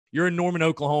you're in Norman,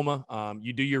 Oklahoma.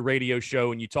 You do your radio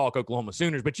show and you talk Oklahoma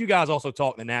Sooners, but you guys also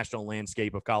talk the national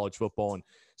landscape of college football and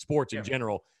sports in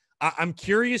general. I'm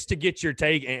curious to get your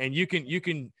take, and you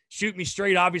can shoot me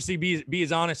straight. Obviously, be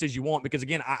as honest as you want, because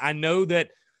again, I know that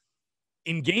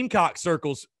in Gamecock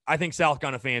circles, I think South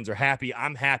Carolina fans are happy.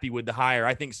 I'm happy with the hire.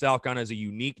 I think South Carolina is a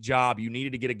unique job. You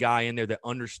needed to get a guy in there that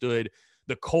understood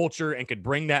the culture and could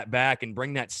bring that back and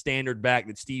bring that standard back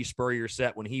that Steve Spurrier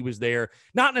set when he was there.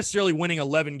 Not necessarily winning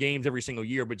 11 games every single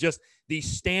year, but just the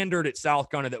standard at South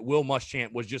Carolina that Will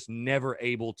Muschamp was just never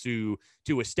able to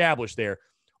establish there.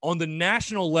 On the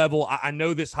national level, I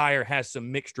know this hire has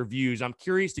some mixed reviews. I'm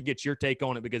curious to get your take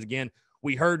on it because, again,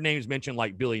 we heard names mentioned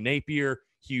like Billy Napier,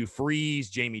 Hugh Freeze,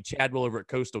 Jamie Chadwell over at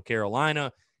Coastal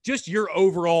Carolina. Just your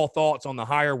overall thoughts on the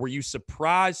hire. Were you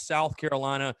surprised South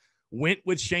Carolina went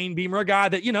with Shane Beamer, a guy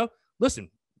that, listen,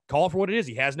 call it for what it is.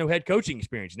 He has no head coaching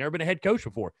experience. Never been a head coach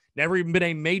before. Never even been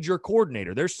a major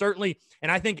coordinator. There's certainly,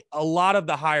 and I think a lot of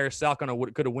the hires South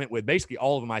Carolina could have went with, basically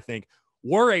all of them, I think,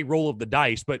 were a roll of the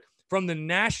dice. But from the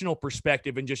national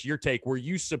perspective and just your take, were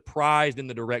you surprised in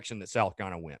the direction that South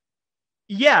Carolina went?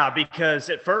 Yeah, because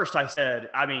at first I said,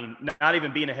 not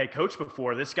even being a head coach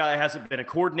before, this guy hasn't been a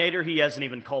coordinator. He hasn't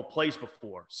even called plays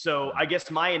before. So I guess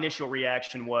my initial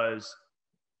reaction was,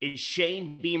 is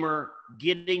Shane Beamer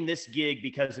getting this gig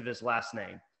because of his last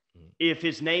name? If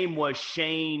his name was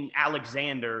Shane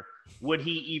Alexander, would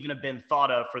he even have been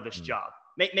thought of for this job?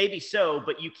 Maybe so,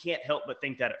 but you can't help but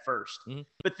think that at first.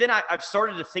 But then I've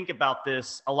started to think about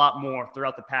this a lot more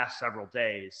throughout the past several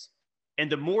days.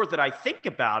 And the more that I think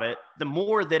about it, the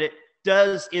more that it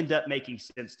does end up making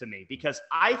sense to me, because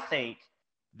I think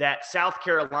that South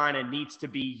Carolina needs to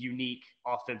be unique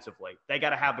offensively. They got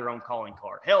to have their own calling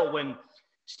card. Hell, when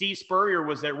Steve Spurrier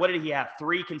was there, what did he have?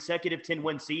 3 consecutive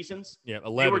 10-win seasons? Yeah,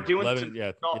 11. They were doing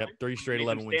 11, 3 straight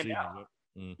 11-win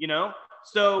seasons.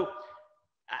 So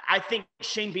I think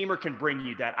Shane Beamer can bring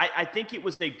you that. I think it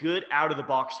was a good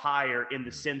out-of-the-box hire in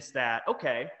the sense that,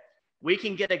 okay, we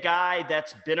can get a guy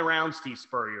that's been around Steve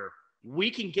Spurrier. We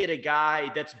can get a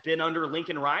guy that's been under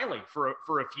Lincoln Riley for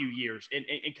a few years and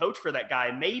coach for that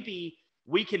guy. Maybe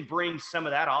we can bring some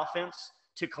of that offense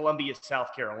to Columbia,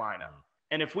 South Carolina.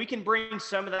 And if we can bring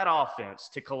some of that offense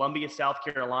to Columbia, South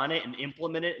Carolina and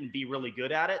implement it and be really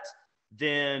good at it,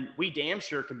 then we damn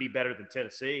sure can be better than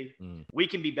Tennessee. We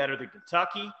can be better than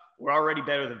Kentucky. We're already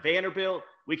better than Vanderbilt.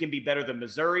 We can be better than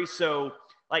Missouri. So,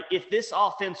 if this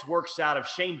offense works out, if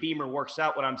Shane Beamer works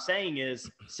out, what I'm saying is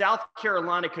South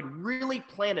Carolina could really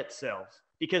plan itself,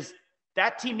 because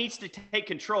that team needs to take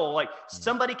control.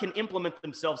 Somebody can implement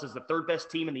themselves as the third best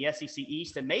team in the SEC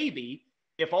East. And maybe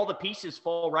if all the pieces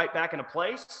fall right back into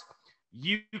place,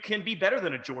 you can be better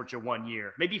than a Georgia one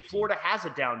year. Maybe Florida has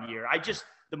a down year.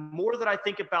 The more that I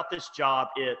think about this job,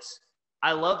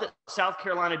 I love that South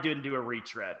Carolina didn't do a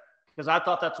retread, because I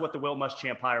thought that's what the Will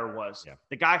Muschamp hire was. Yeah.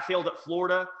 The guy failed at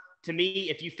Florida. To me,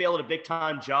 if you fail at a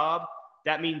big-time job,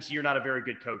 that means you're not a very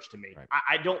good coach to me. Right.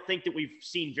 I don't think that we've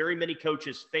seen very many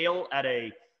coaches fail at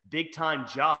a big-time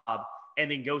job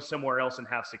and then go somewhere else and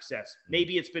have success.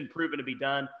 Maybe it's been proven to be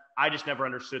done. I just never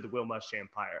understood the Will Muschamp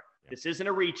hire. Yeah. This isn't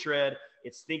a retread.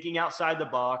 It's thinking outside the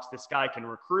box. This guy can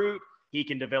recruit. He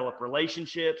can develop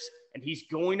relationships, and he's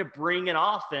going to bring an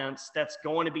offense that's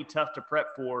going to be tough to prep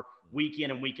for week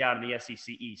in and week out in the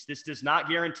SEC East. This does not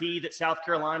guarantee that South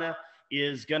Carolina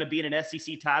is going to be in an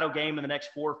SEC title game in the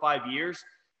next 4 or 5 years,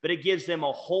 but it gives them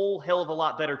a whole hell of a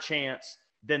lot better chance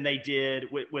than they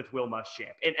did with Will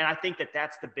Muschamp. And I think that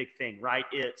that's the big thing, right?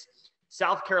 It's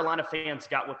South Carolina fans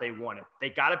got what they wanted. They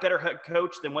got a better head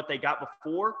coach than what they got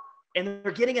before, and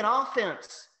they're getting an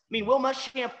offense. Will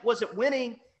Muschamp wasn't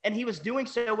winning, and he was doing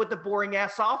so with the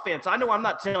boring-ass offense. I know I'm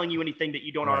not telling you anything that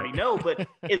you don't already know, but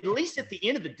at least at the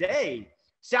end of the day,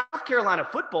 South Carolina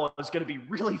football is going to be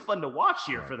really fun to watch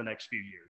here for the next few years.